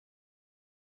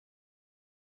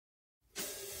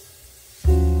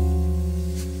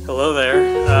Hello there.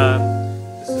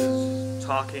 This is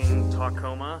Talking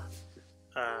Tacoma.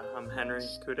 I'm Henry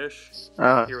Kudish,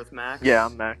 here with Max. Yeah,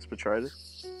 I'm Max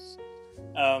Petrides.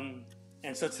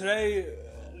 And so today,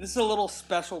 this is a little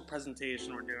special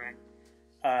presentation we're doing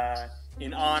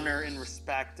in honor and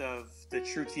respect of the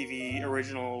TruTV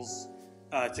originals,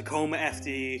 Tacoma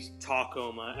FD,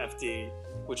 Talkoma FD,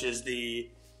 which is the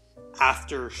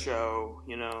after show,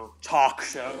 talk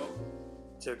show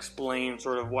to explain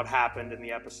sort of what happened in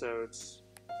the episodes.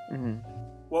 Mm-hmm.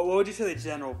 What would you say the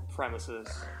general premise is?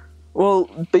 Well,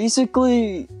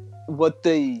 basically, what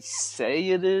they say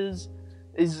it is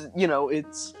it's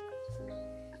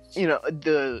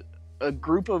a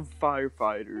group of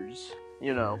firefighters.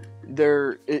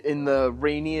 They're in the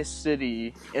rainiest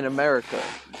city in America,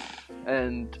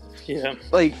 and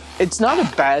it's not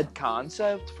a bad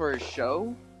concept for a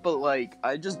show, but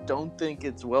I just don't think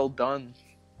it's well done.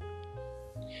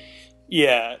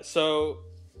 Yeah, so,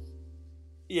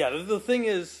 the thing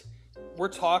is, we're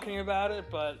talking about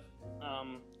it, but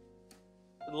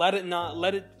let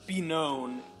it be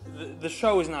known, the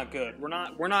show is not good. We're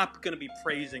not going to be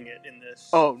praising it in this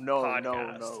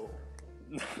podcast.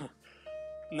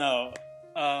 No.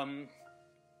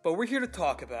 But we're here to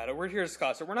talk about it. We're here to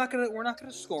discuss it. We're not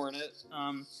gonna scorn it.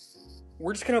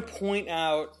 We're just gonna point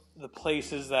out the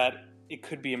places that it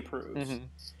could be improved. Mm-hmm.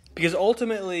 Because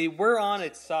ultimately, we're on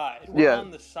its side. We're on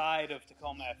the side of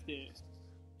Tacoma FD.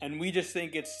 And we just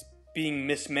think it's being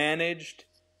mismanaged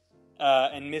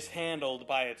and mishandled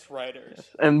by its writers. Yes.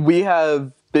 And we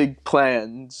have big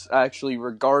plans, actually,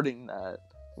 regarding that,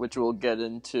 which we'll get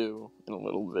into in a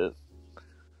little bit.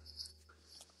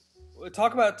 We'll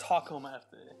talk about Talkoma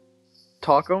FD.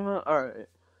 Talkoma?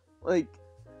 Alright.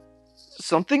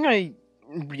 Something I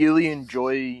really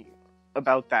enjoy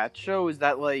about that show is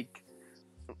that,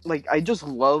 I just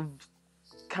love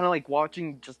kind of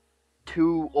watching just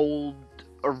two old,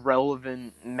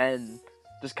 irrelevant men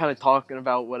just kind of talking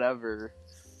about whatever.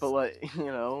 But,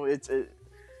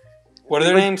 What are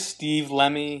their names? Steve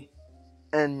Lemmy?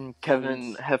 And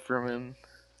Kevin Hefferman.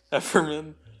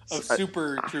 Hefferman? Of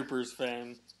Super Troopers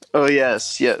fame. Oh,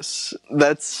 yes.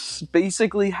 That's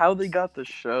basically how they got the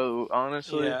show,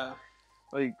 honestly. Yeah.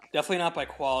 Definitely not by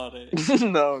quality.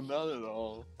 No, not at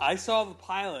all. I saw the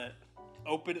pilot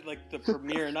open it the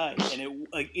premiere night, and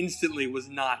it instantly was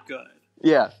not good.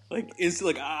 Yeah.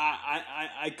 Instantly,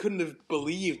 I couldn't have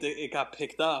believed it got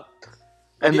picked up.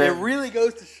 And it really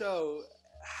goes to show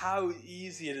how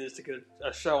easy it is to get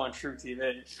a show on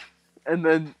TruTV. And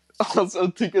then also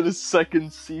to get a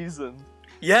second season.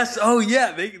 Yes. Oh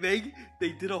yeah. They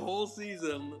did a whole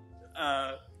season,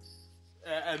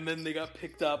 and then they got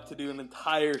picked up to do an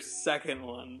entire second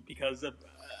one because of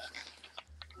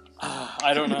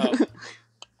I don't know.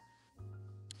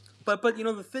 But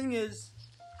the thing is,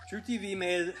 TruTV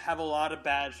may have a lot of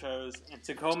bad shows, and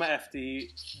Tacoma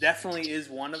FD definitely is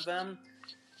one of them.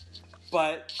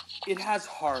 But it has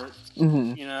heart.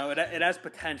 Mm-hmm. It has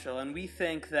potential, and we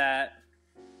think that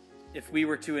if we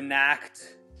were to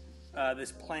enact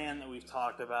this plan that we've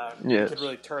talked about, it could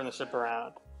really turn the ship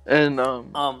around. And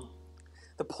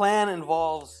the plan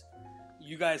involves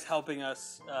you guys helping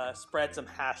us spread some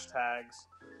hashtags.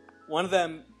 One of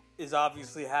them is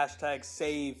obviously hashtag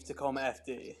Save Tacoma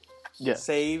FD. Yeah.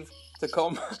 Save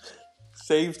Tacoma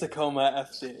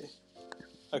FD.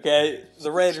 Okay,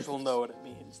 the Raiders will know what it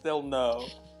means. They'll know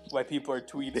why people are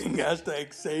tweeting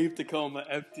hashtag Save Tacoma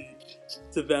FD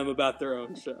to them about their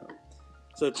own show.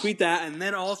 So tweet that, and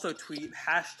then also tweet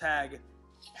hashtag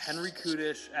Henry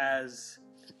Kudish as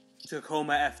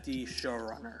Tacoma FD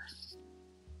showrunner.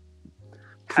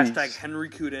 Please. Hashtag Henry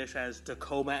Kudish as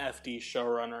Tacoma FD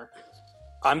showrunner.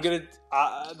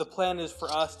 The plan is for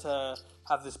us to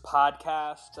have this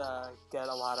podcast get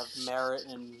a lot of merit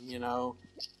and,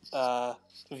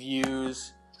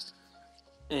 views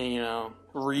and,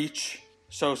 reach.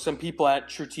 So some people at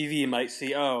TruTV might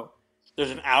see,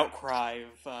 there's an outcry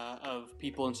of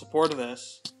people in support of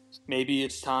this. Maybe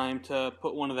it's time to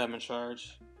put one of them in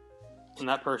charge. And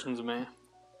that person's me.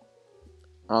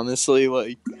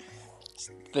 Honestly,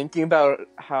 thinking about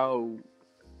how,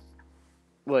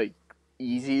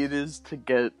 easy it is to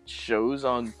get shows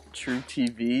on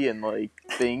TruTV and,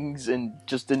 things and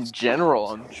just in general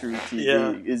on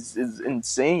TruTV is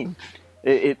insane.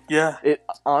 It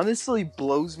honestly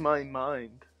blows my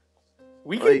mind.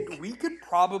 We could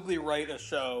probably write a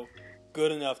show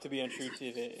good enough to be on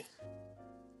TruTV.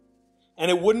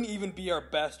 And it wouldn't even be our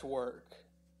best work.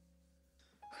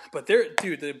 But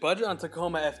the budget on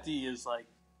Tacoma FD is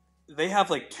they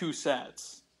have 2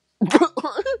 sets.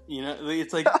 You know,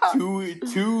 it's like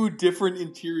two different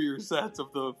interior sets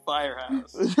of the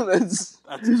firehouse. That's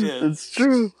it. That's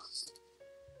true.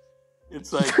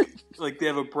 It's like they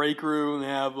have a break room, they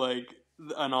have like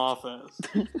an office.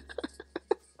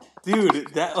 Dude,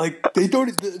 that like they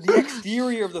don't. The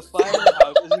exterior of the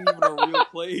firehouse isn't even a real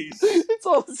place. It's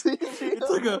all It's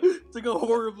like a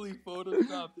horribly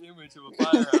photoshopped image of a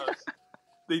firehouse.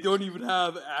 They don't even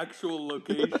have actual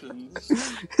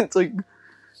locations. It's like,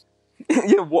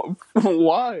 yeah,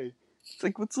 why? It's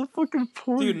like, what's the fucking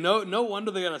point? Dude, no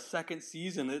wonder they got a second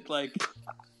season. It like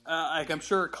I'm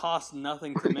sure it costs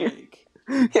nothing to make.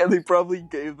 Yeah, they probably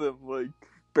gave them like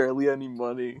barely any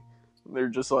money. They're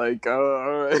just like, oh,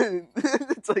 alright.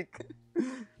 It's like, I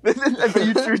bet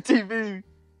you TruTV.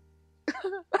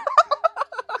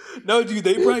 No, dude,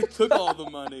 they probably took all the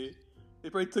money.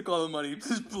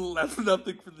 Just left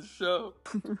nothing for the show.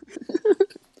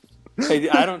 Hey,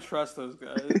 I don't trust those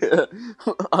guys. Yeah.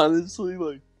 Honestly,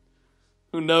 like,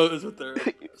 who knows what they're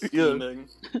scheming?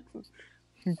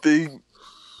 They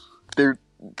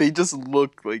just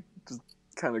look like just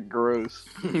kind of gross.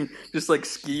 Just like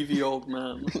skeevy old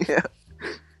men. Yeah.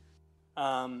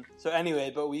 So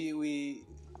anyway, but we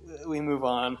move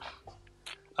on.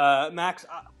 Max,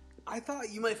 I thought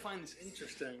you might find this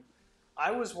interesting. I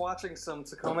was watching some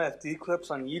Tacoma FD clips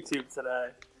on YouTube today,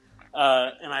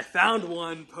 and I found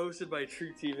one posted by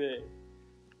TruTV.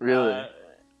 Really?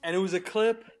 And it was a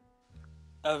clip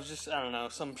of just, I don't know,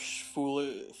 some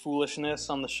foolishness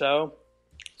on the show.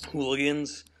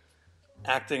 Hooligans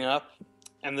acting up.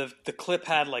 And the clip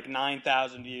had like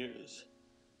 9,000 views,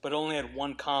 but only had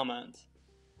one comment.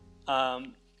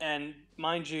 And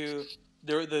mind you,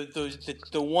 the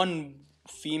one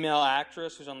female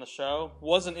actress who's on the show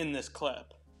wasn't in this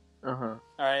clip. Uh-huh.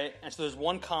 Alright? And so there's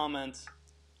one comment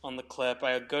on the clip.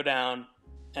 I go down,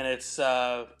 and it's,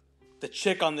 the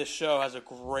chick on this show has a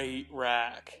great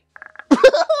rack.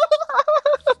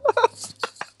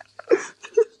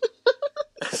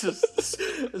 It's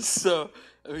just, so,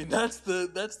 I mean, that's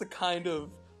the kind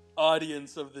of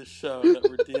audience of this show that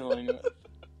we're dealing with.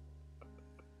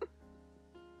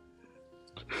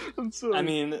 I'm sorry. I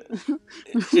mean,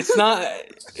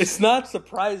 it's not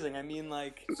surprising. I mean,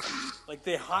 like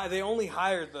they only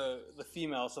hired the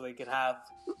female so they could have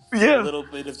a little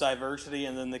bit of diversity,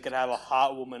 and then they could have a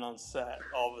hot woman on set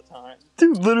all the time.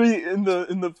 Dude, literally in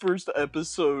the first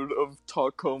episode of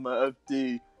Talkoma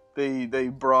FD, they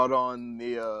brought on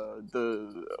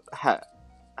the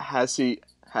Hassie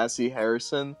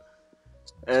Harrison,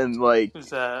 and like,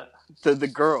 Who's that? The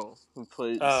girl who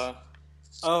plays.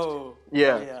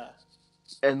 Yeah.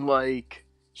 And like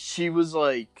she was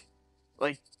like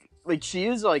she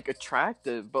is like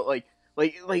attractive, but like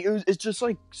it's just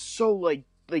like so like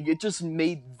it just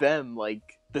made them,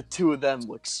 like, the two of them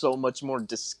look so much more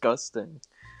disgusting.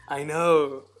 I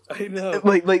know.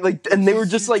 Like and they were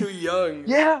just like too young.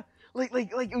 Yeah. Like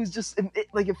it was just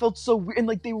it felt so weird, and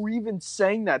like they were even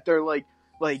saying that they're like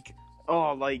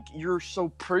oh, like, you're so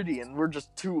pretty and we're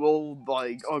just two old,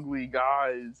 like, ugly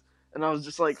guys. And I was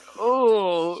just like,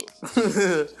 oh,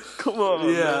 come on.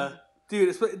 Yeah, man.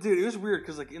 dude, it was weird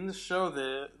because like in the show,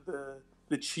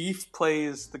 the chief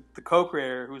plays the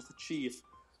co-creator, who's the chief,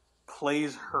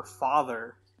 plays her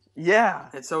father. Yeah,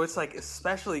 and so it's like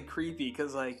especially creepy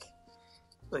because like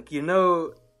I don't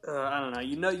know,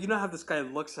 you know how this guy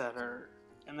looks at her,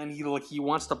 and then he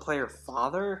wants to play her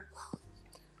father.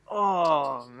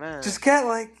 Oh man, just get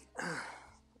like,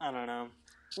 I don't know.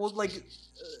 Well, like.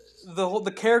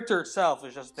 The character itself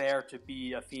is just there to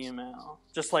be a female,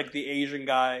 just like the Asian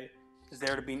guy is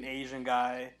there to be an Asian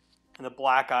guy, and the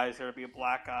black guy is there to be a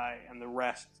black guy, and the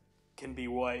rest can be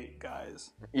white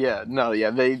guys. Yeah, no, yeah,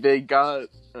 they got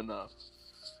enough.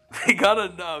 They got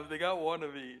enough. They got one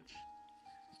of each.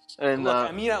 And look,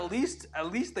 I mean, at least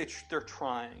they're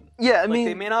trying. Yeah, I mean,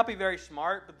 they may not be very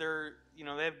smart, but they're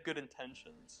they have good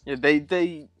intentions. Yeah,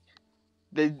 they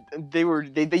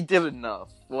did enough.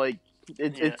 Like.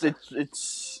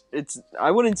 It's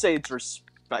I wouldn't say it's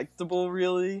respectable,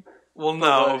 really. Well,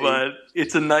 no, but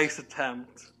it's a nice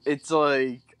attempt. It's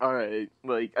like, alright,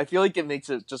 like, I feel like it makes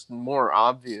it just more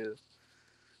obvious.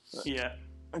 Yeah.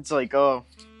 It's like, oh,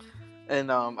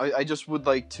 and I just would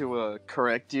like to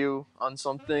correct you on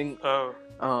something. Oh.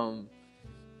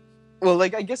 Well,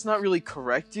 like, I guess not really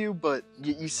correct you, but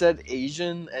you said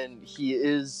Asian, and he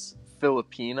is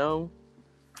Filipino.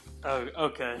 Oh,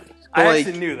 okay. But, I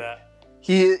actually knew that.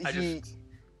 He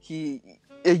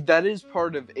that is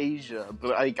part of Asia,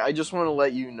 but I just want to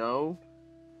let you know,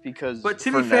 because. But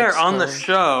to be fair, on the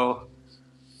show,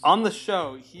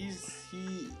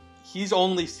 he's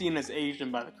only seen as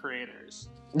Asian by the creators.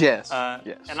 Yes.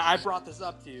 Yes. And I brought this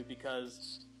up to you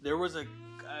because there was a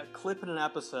clip in an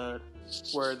episode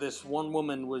where this one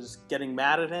woman was getting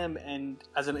mad at him, and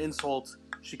as an insult,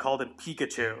 she called him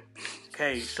Pikachu.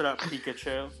 Okay, shut up,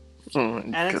 Pikachu. Oh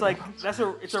and it's like it's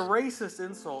a racist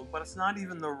insult, but it's not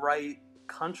even the right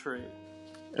country.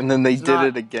 And then they did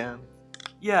it again.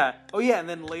 Yeah. Oh yeah. And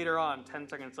then later on, 10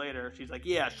 seconds later, she's like,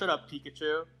 "Yeah, shut up,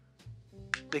 Pikachu."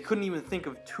 They couldn't even think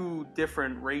of two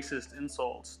different racist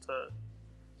insults to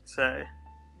say.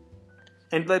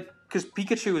 And like, because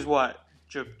Pikachu is what?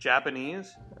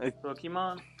 Japanese?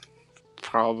 Pokemon?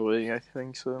 Probably, I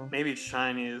think so. Maybe it's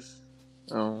Chinese.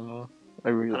 I don't know.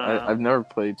 I've never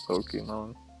played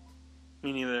Pokemon.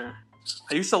 Me neither.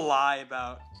 I used to lie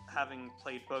about having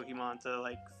played Pokemon to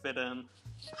like fit in.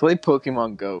 I played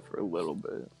Pokemon Go for a little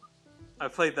bit. I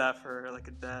played that for like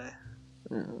a day.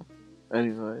 Yeah.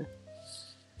 Anyway.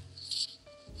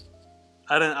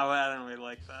 I didn't really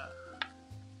like that.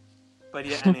 But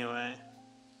yeah, anyway.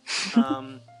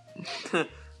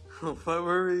 What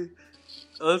were we?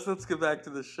 Let's get back to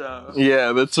the show.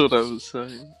 Yeah, that's what I was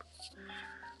saying.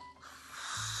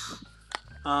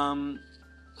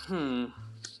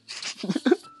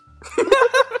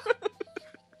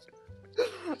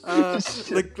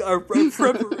 Like our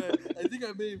preparation. I think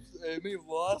I may have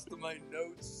lost my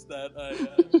notes that I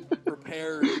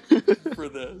prepared for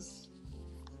this.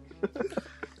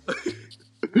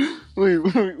 we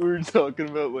were talking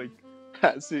about like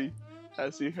Hassie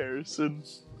Harrison.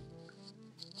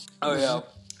 Oh yeah,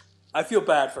 I feel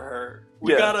bad for her.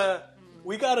 We gotta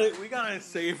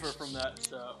save her from that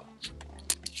show.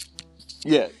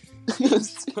 Yeah. Hashtag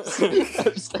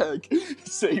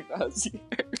save Hassie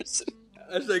Harrison.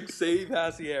 Hashtag save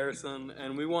Hassie Harrison,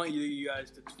 and we want you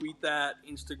guys to tweet that,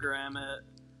 Instagram it,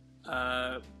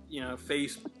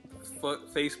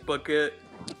 Facebook it.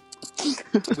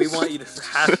 We want you to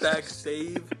hashtag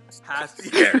save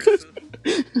Hassie Harrison.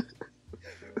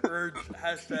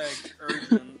 Hashtag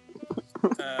urgent.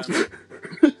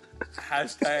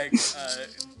 Hashtag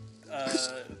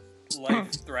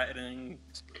life-threatening.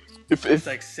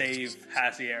 Hashtag save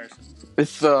Hassie Harrison.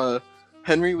 If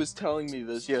Henry was telling me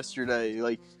this yesterday,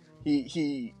 like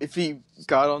if he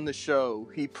got on the show,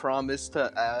 he promised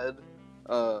to add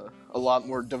a lot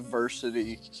more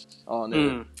diversity on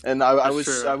it, and I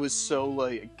was so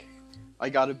like, I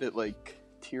got a bit like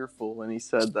tearful when he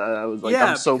said that. I was like,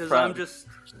 I'm so proud.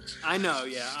 I know,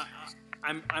 yeah,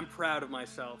 I'm proud of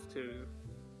myself too,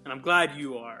 and I'm glad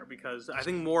you are, because I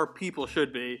think more people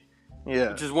should be.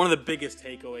 Yeah, which is one of the biggest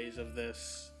takeaways of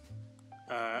this.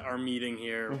 Our meeting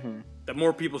here, that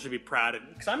more people should be proud of me,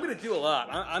 because I'm going to do a lot.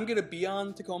 I'm going to be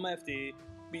on Tacoma FD,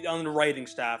 be on the writing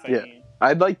staff. I mean,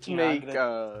 I'd like to make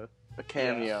a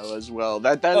cameo as well.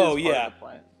 That is part of the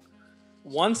plan.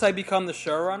 Once I become the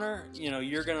showrunner,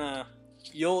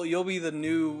 you'll be the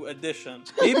new addition.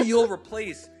 Maybe you'll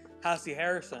replace Hassie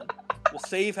Harrison. We'll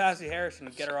save Hassie Harrison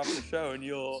and get her off the show, and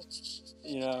you'll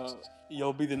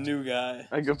be the new guy.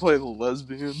 I could play the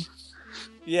lesbian.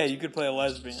 Yeah, you could play a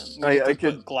lesbian. I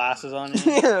could put glasses on you.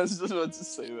 Yeah, I was just about to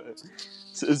say that.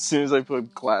 So as soon as I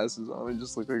put glasses on, I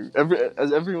just look like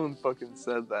everyone fucking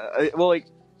said that.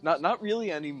 Not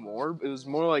really anymore. It was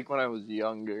more like when I was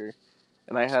younger,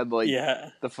 and I had like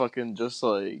the fucking just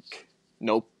like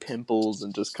no pimples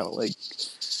and just kind of like.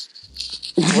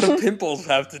 What do pimples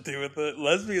have to do with it?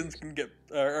 Lesbians can get,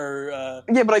 or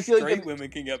but I feel straight like women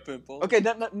can get pimples. Okay,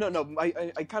 no.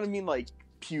 I kind of mean like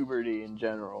puberty in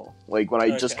general. Like when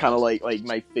I just kind of like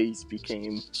my face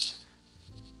became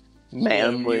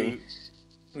manly.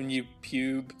 When you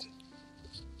pubed.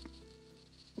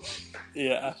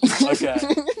 Yeah. Okay.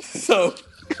 So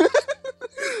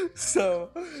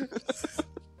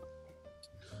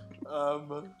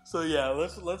yeah,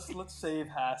 let's save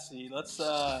Hassie. Let's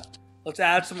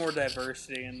add some more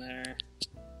diversity in there.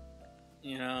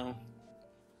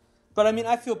 But I mean,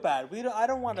 I feel bad. I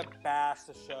don't want to bash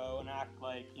the show and act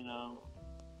like,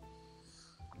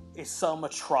 it's some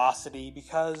atrocity,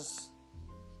 because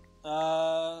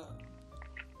I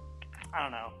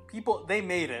don't know. They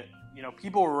made it.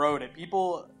 People wrote it.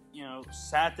 People,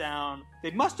 sat down.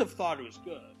 They must have thought it was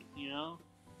good, Yeah.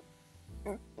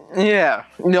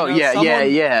 No,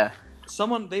 yeah.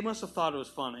 They must have thought it was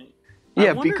funny.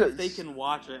 Yeah, I wonder because if they can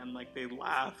watch it and like they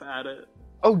laugh at it.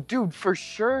 Oh, dude, for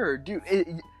sure, dude.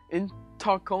 In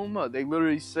Talkoma, they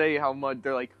literally say how much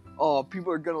they're like, "Oh,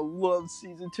 people are gonna love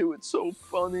season 2. It's so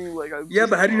funny." Like,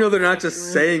 but how do you know they're not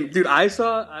just saying? Dude, I was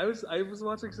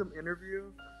watching some interview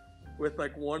with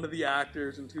like one of the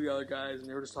actors and two other guys, and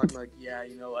they were just talking like,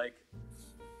 like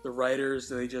the writers,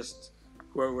 they just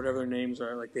whatever their names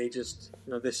are, like they just,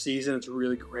 this season it's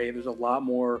really great. There's a lot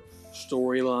more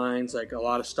storylines, like a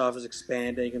lot of stuff is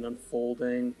expanding and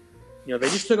unfolding. They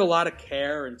just took a lot of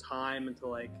care and time into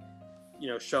like,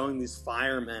 showing these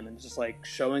firemen and just like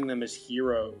showing them as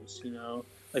heroes.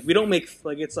 Like we don't make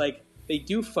like it's like they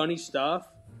do funny stuff,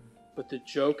 but the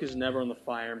joke is never on the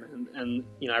firemen, and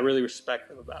I really respect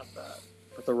them about that,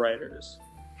 with the writers.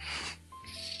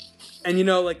 And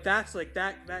like that's like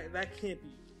that can't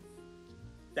be.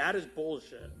 That is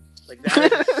bullshit. Like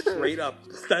that is straight up.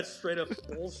 That's straight up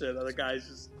bullshit that the guy's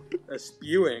just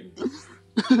spewing.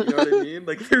 You know what I mean?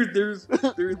 Like there's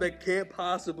that can't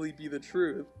possibly be the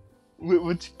truth.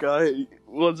 Which guy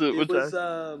was it?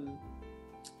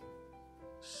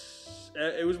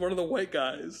 It was one of the white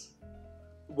guys.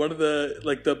 One of the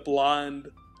like the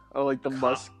blonde. Oh, like the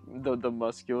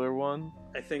muscular one.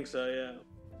 I think so. Yeah.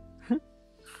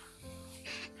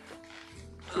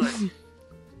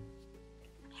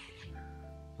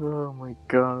 Oh my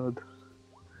god.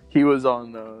 He was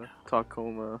on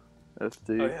Tacoma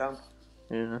FD. Oh yeah?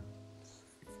 Yeah.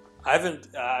 I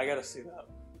haven't... I gotta see that.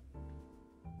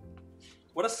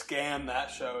 What a scam that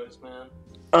show is, man.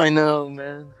 I know,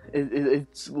 man.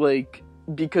 It's like...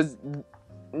 Because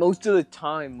most of the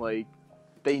time, like,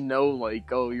 they know,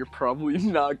 like, oh, you're probably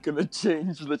not gonna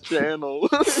change the channel.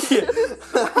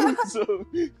 So,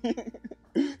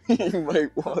 you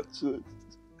might watch it.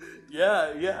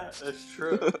 Yeah, that's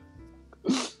true.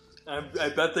 I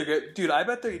bet they get, dude. I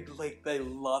bet they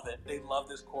love it. They love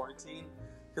this quarantine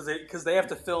because they have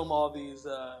to film all these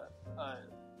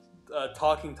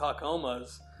talking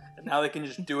Tacomas, and now they can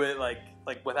just do it like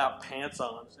without pants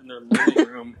on in their living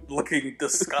room, looking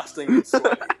disgusting and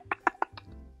sweaty.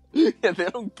 Yeah, they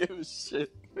don't give a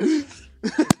shit.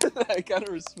 I gotta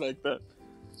respect that.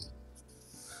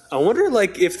 I wonder,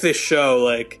 like, if this show,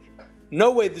 like.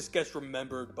 No way this gets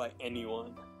remembered by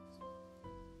anyone,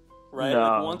 right? No.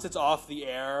 Like once it's off the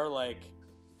air, like,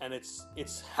 and it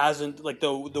hasn't like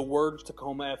the words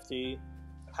Tacoma FD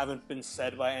haven't been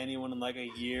said by anyone in like a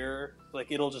year.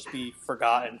 Like it'll just be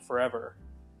forgotten forever.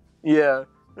 Yeah,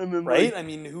 and then right? I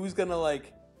mean, who's gonna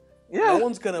like? Yeah, no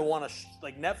one's gonna want to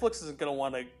like Netflix isn't gonna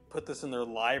want to put this in their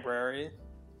library.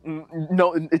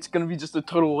 No, it's gonna be just a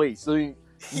total waste. I mean,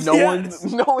 no one's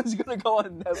gonna go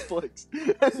on Netflix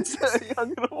and say,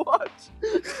 I'm gonna watch.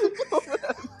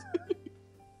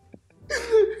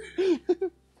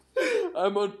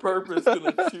 I'm on purpose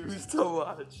gonna choose to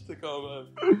watch Tacoma.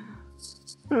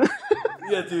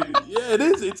 Yeah, dude. Yeah, it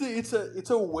is. It's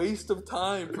a waste of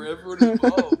time for everyone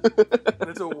involved, and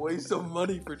it's a waste of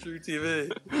money for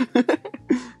TruTV.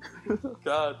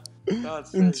 God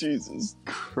sake. Jesus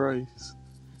Christ.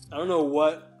 I don't know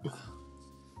what,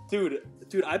 dude.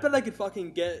 I bet I could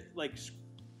fucking get like,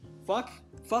 fuck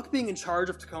being in charge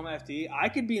of Tacoma FD. I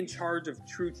could be in charge of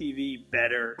TruTV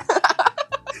better.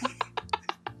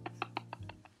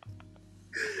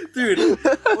 Dude,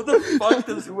 what the fuck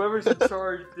does whoever's in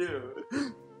charge do?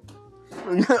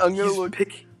 I'm gonna look.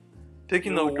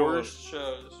 Picking the worst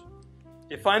shows.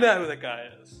 Yeah, find out who that guy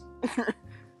is.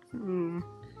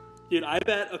 Dude, I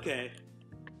bet. Okay.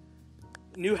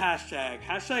 New hashtag.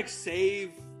 Hashtag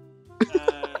save.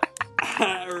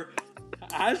 Or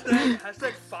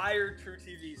hashtag fire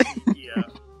TruTV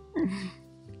CEO.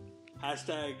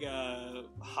 Hashtag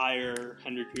hire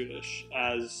Henry Kudish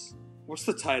as. What's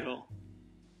the title?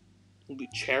 The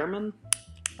chairman?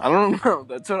 I don't know.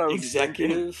 That's what I was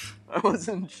Executive? thinking. I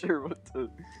wasn't sure what to.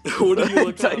 What did you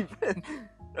look up?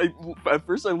 At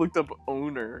first, I looked up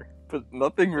owner, but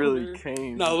nothing really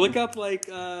came. No, look up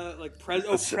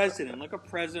president. Look up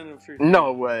president of TruTV.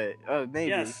 No way. Maybe.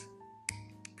 Yes.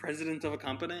 President of a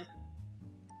company.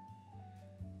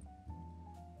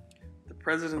 The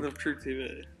president of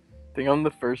TruTV. I think I'm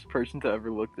the first person to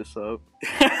ever look this up.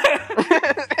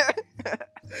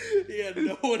 Yeah,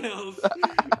 no one else.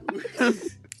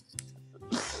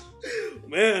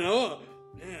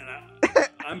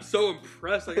 I'm so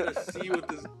impressed. I gotta see what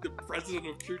the president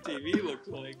of TruTV looks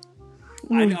like.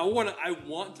 I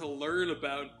want to learn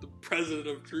about the president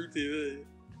of TruTV.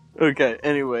 Okay,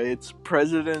 anyway, it's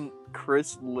President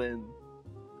Chris Lin.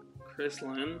 Chris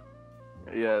Lin?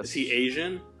 Yes. Is he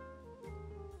Asian?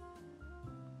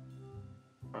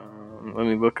 Let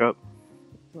me look up.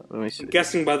 Let me see. I'm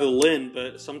guessing by the Lin,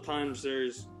 but sometimes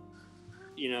there's,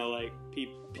 like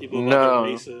people of other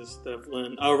races that have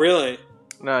Lin. Oh, really?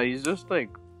 No, he's just like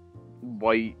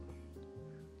white.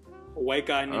 A white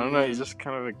guy named I don't know, Lin. he's just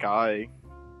kind of a guy.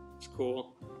 It's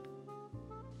cool.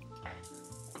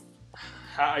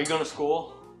 Are you going to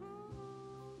school?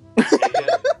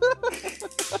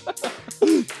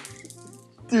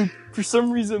 Dude, for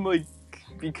some reason, like,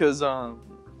 because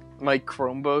my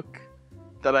Chromebook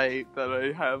that I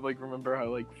have, like, remember how,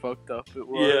 like, fucked up it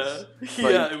was?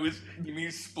 Yeah, it was. You mean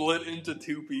split into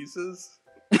two pieces?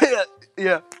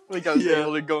 Yeah. Like, I was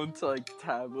able to go into, like,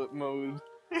 tablet mode.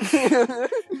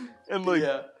 And, like,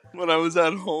 when I was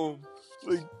at home,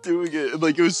 like, doing it,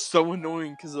 like, it was so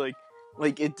annoying, because, like,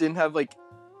 it didn't have, like,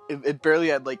 it barely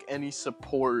had, like, any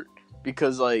support,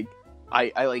 because, like,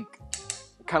 I like,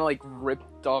 kind of, like,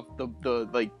 ripped off the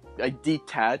like, I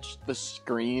detached the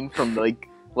screen from, like,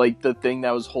 the thing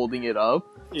that was holding it up.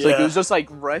 So, like, it was just, like,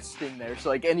 resting there. So,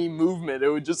 like, any movement, it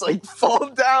would just, like, fall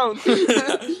down. And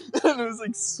it was,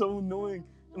 like, so annoying.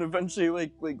 And eventually,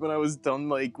 like when I was done,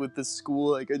 like, with the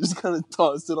school, like, I just kind of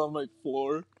tossed it on my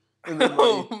floor. And then,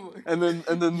 like, and then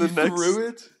the next... threw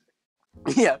it?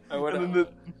 Yeah. And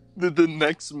then the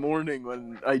next morning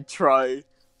when I try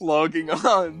logging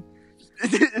on,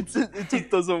 it just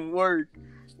doesn't work.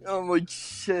 I'm like,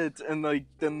 shit, and, like,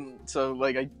 then, so,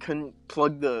 like, I couldn't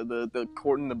plug the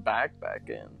cord in the back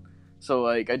in, so,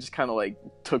 like, I just kind of, like,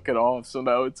 took it off, so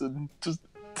now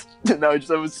now I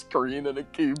just have a screen and a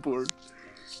keyboard,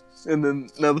 and then,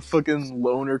 now the fucking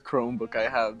loaner Chromebook I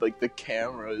have, like, the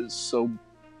camera is so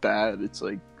bad, it's,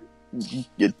 like,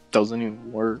 it doesn't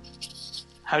even work.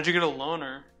 How'd you get a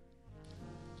loaner?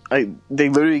 They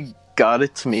literally got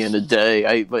it to me in a day.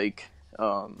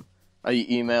 I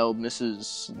emailed Mrs.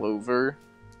 Slover,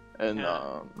 and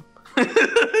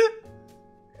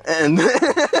and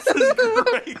this is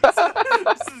great.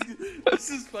 This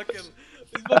is fucking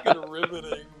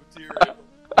riveting material.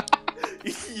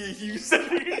 You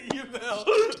sent me an email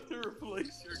to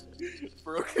replace your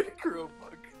broken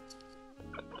Chromebook.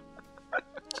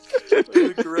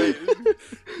 Great.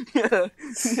 Yeah,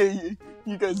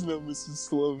 you guys know Mrs.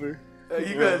 Slover.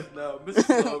 You guys know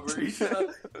Mrs. Slover. You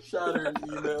shot her an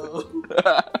email.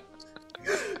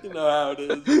 You know how it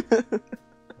is.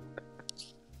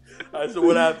 Alright, so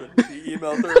what happened? You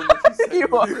emailed her and she sent you your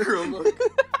Chromebook.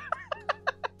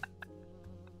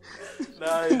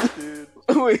 Nice, dude.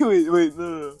 Wait,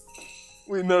 no.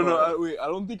 Wait, no, I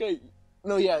don't think I...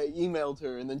 No, yeah, I emailed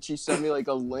her, and then she sent me, like,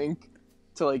 a link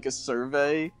to, like, a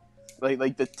survey,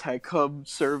 like the Tech Hub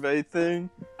survey thing,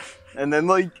 and then,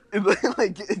 like,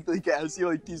 it asks you,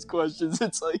 like, these questions.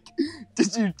 It's like,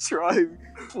 did you try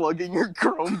plugging your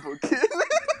Chromebook in?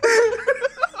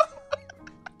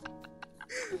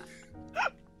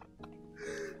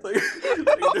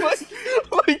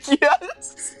 like,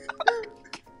 yes.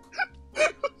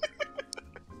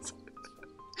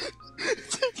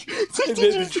 And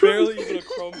then there's barely even a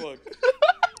Chromebook,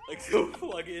 like, to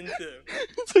plug into.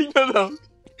 It's like, no,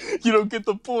 you don't get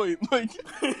the point. Like,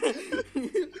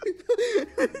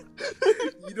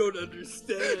 you don't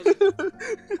understand.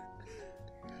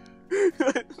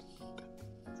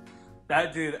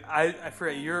 That dude, I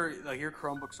forget, your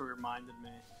Chromebooks reminded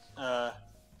me.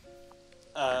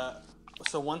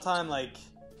 So one time, like,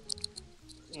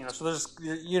 so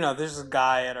there's a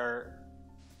guy at our,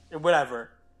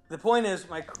 whatever. The point is,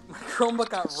 my Chromebook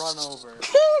got run over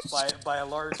by a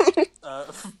large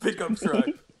pickup truck.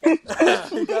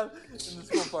 It got in the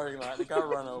school parking lot. It got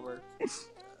run over.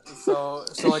 So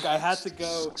like, I had to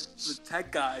go to the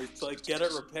tech guy to, like, get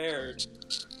it repaired.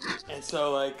 And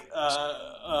so, like,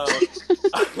 I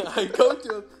go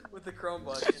to him with the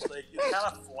Chromebook. It's like, it's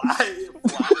kind of flattened and,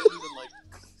 like,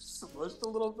 smushed a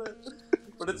little bit.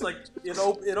 But it's like, it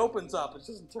opens up. It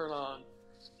doesn't turn on.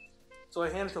 So I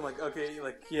hand it to him, like, okay,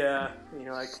 like, yeah,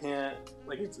 I can't,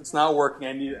 like, it's not working.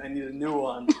 I need a new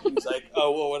one. And he's like,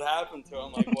 oh, well, what happened to it?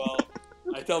 I'm like, well,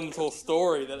 I tell him this whole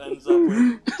story that ends up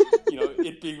with,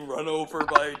 it being run over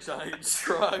by a giant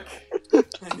truck.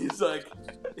 And he's like,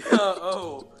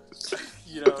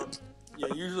 yeah,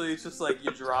 usually it's just like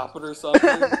you drop it or something.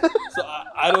 So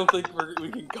I don't think we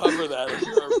can cover that.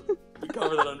 We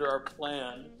cover that under our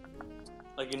plan,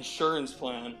 like, insurance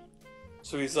plan.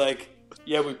 So he's like,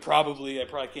 yeah, I probably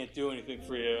can't do anything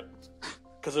for you.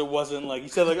 Because it wasn't, like, he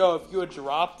said, like, oh, if you had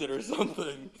dropped it or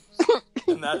something,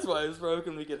 and that's why it was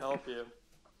broken, we could help you.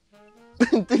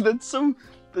 Dude,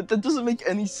 that doesn't make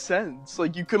any sense.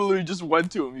 Like, you could have literally just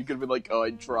went to him. You could have been like, oh,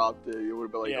 I dropped it. You would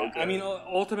have been like, okay. I mean,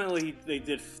 ultimately, they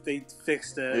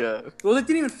fixed it. Yeah. Well, they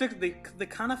didn't even fix it. They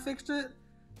kind of fixed it,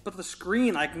 but the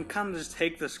screen, I can kind of just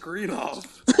take the screen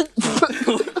off.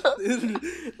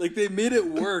 Like, they made it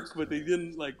work, but they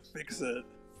didn't, like, fix it.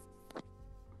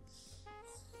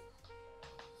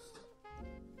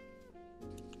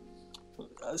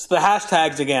 It's the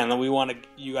hashtags again that we want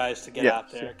you guys to get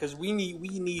out there, because we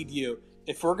need you.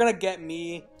 If we're gonna get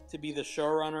me to be the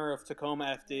showrunner of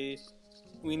Tacoma FD,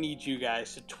 we need you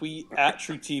guys to tweet at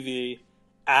TruTV,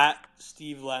 at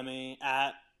Steve Lemmy,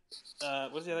 at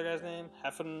what's the other guy's name?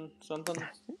 Heffen something?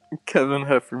 Kevin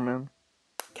Heffernan.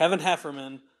 Kevin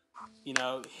Heffernan. You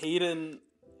know, Hayden,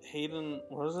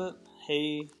 what is it?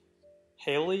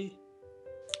 Haley?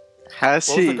 Hassie.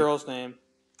 What was the girl's name?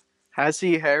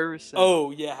 Hassie Harrison.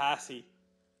 Oh, yeah, Hassie.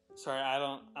 Sorry, I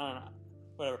don't know.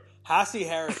 Whatever. Hassie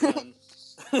Harrison.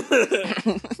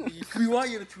 We want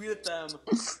you to tweet at them.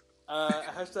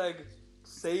 Hashtag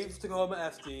save Tacoma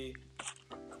FD.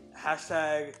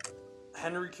 Hashtag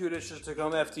Henry Kudich is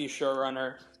Tacoma FD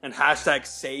showrunner. And hashtag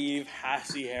save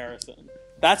Hassie Harrison.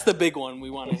 That's the big one we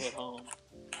want to hit home.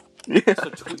 Yeah.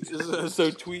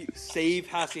 So tweet save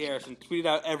Hassie Harrison. Tweet it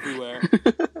out everywhere.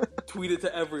 Tweet it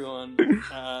to everyone.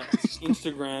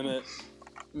 Instagram it.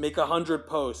 Make 100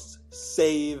 posts.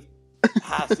 Save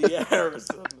Hassie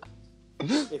Harrison.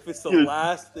 If it's the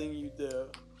last thing you do.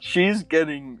 She's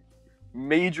getting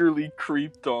majorly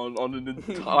creeped on an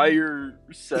entire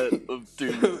set of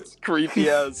dudes. Creepy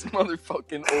ass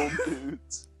motherfucking old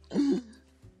dudes.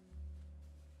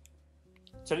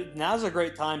 So now's a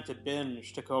great time to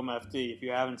binge Tacoma FD if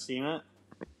you haven't seen it.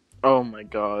 Oh my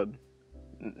god.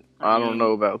 I don't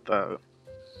know about that.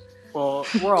 Well,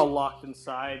 we're all locked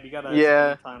inside. You gotta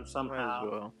spend time somehow. Might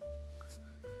as well.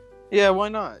 Yeah, why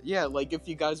not? Yeah, like if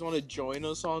you guys want to join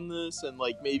us on this, and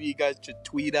like maybe you guys should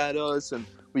tweet at us, and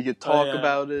we could talk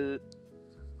about it.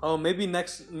 Oh, maybe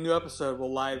next new episode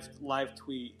we'll live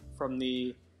tweet from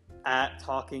the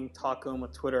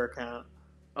 @TalkingTacoma Twitter account.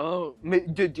 Oh,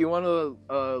 do you want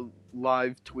to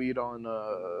live tweet on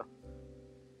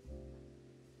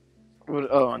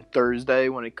on Thursday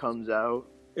when it comes out?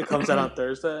 It comes out on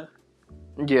Thursday?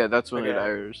 Yeah, that's when it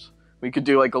airs. We could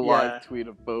do like a live tweet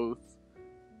of both.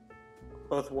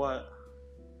 Both what?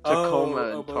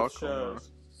 Tacoma and both Talkoma.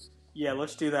 shows. Yeah,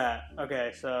 let's do that.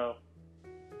 Okay, so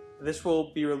this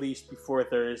will be released before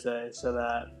Thursday, so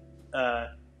that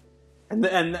and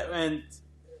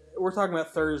we're talking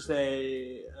about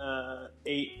Thursday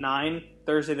 9,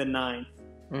 Thursday the 9th.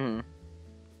 Mm-hmm.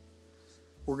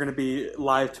 We're gonna be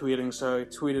live tweeting, so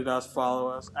tweet at us, follow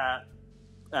us at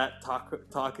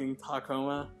Talking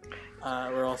Tacoma.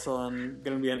 We're also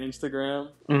gonna be on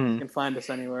Instagram. Mm-hmm. You can find us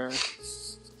anywhere.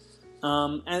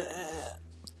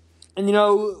 And you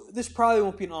know, this probably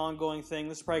won't be an ongoing thing.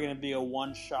 This is probably gonna be a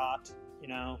one shot. You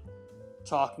know,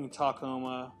 Talking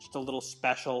Tacoma, just a little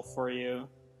special for you.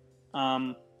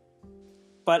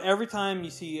 But every time you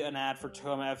see an ad for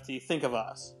Tacoma FD, think of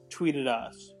us. Tweet at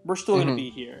us. We're still gonna be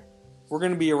here. We're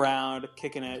going to be around,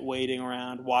 kicking it, waiting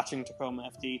around, watching Tacoma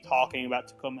FD, talking about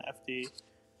Tacoma FD.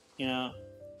 You know,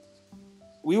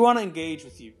 we want to engage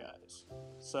with you guys.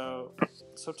 So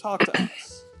talk to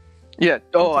us. Yeah.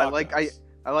 Oh, I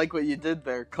like what you did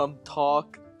there. Come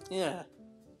talk. Yeah.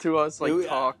 To us, like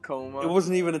Talkoma. It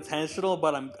wasn't even intentional,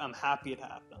 but I'm happy it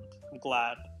happened. I'm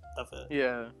glad of it.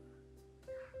 Yeah.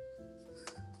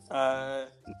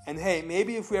 And hey,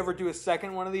 maybe if we ever do a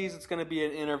second one of these, it's going to be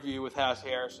an interview with Hassie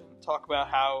Harrison. Talk about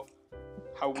how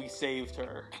we saved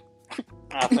her.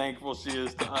 How thankful she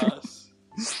is to us.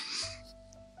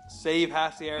 Save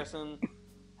Hassie Harrison.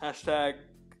 Hashtag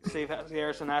save Hassie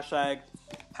Harrison. Hashtag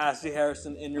Hassie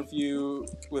Harrison interview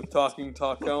with Talking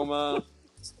Talkoma.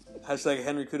 Hashtag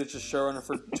Henry Kudich is showrunner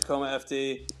for Tacoma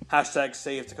FD. Hashtag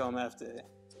save Tacoma FD.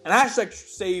 And hashtag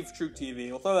save TruTV.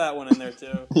 We'll throw that one in there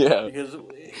too. Yeah. Because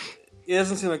it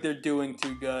doesn't seem like they're doing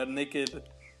too good, and they could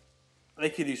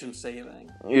use some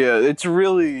saving. Yeah, it's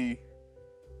really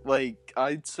like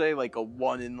I'd say like a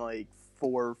 1 in like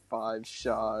 4 or 5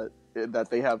 shot that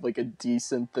they have like a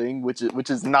decent thing, which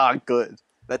is not good.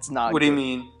 That's not. What good. do you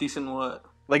mean decent? What?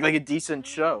 Like a decent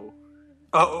show.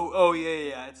 Oh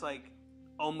yeah. It's like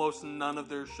almost none of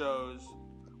their shows.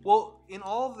 Well, in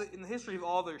the history of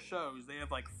all their shows, they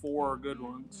have like 4 good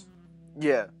ones.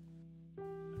 Yeah.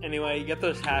 Anyway, you get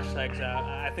those hashtags out.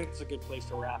 I think it's a good place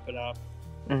to wrap it up.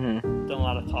 Mm-hmm. Done a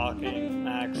lot of talking,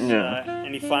 Max. Yeah.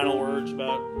 Any final words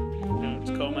about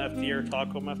Tacoma FD or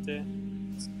Talkoma FD?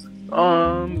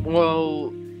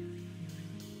 Well,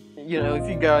 if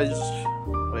you guys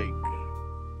like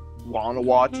want to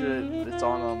watch it, it's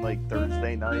on like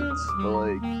Thursday nights. But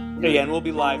like, yeah, and we'll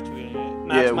be live tweeting it.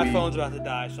 Max, my phone's about to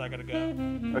die, so I gotta go.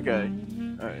 Okay.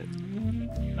 All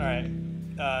right.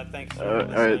 Thanks for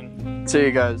listening. All right. See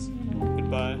you guys.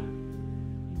 Goodbye.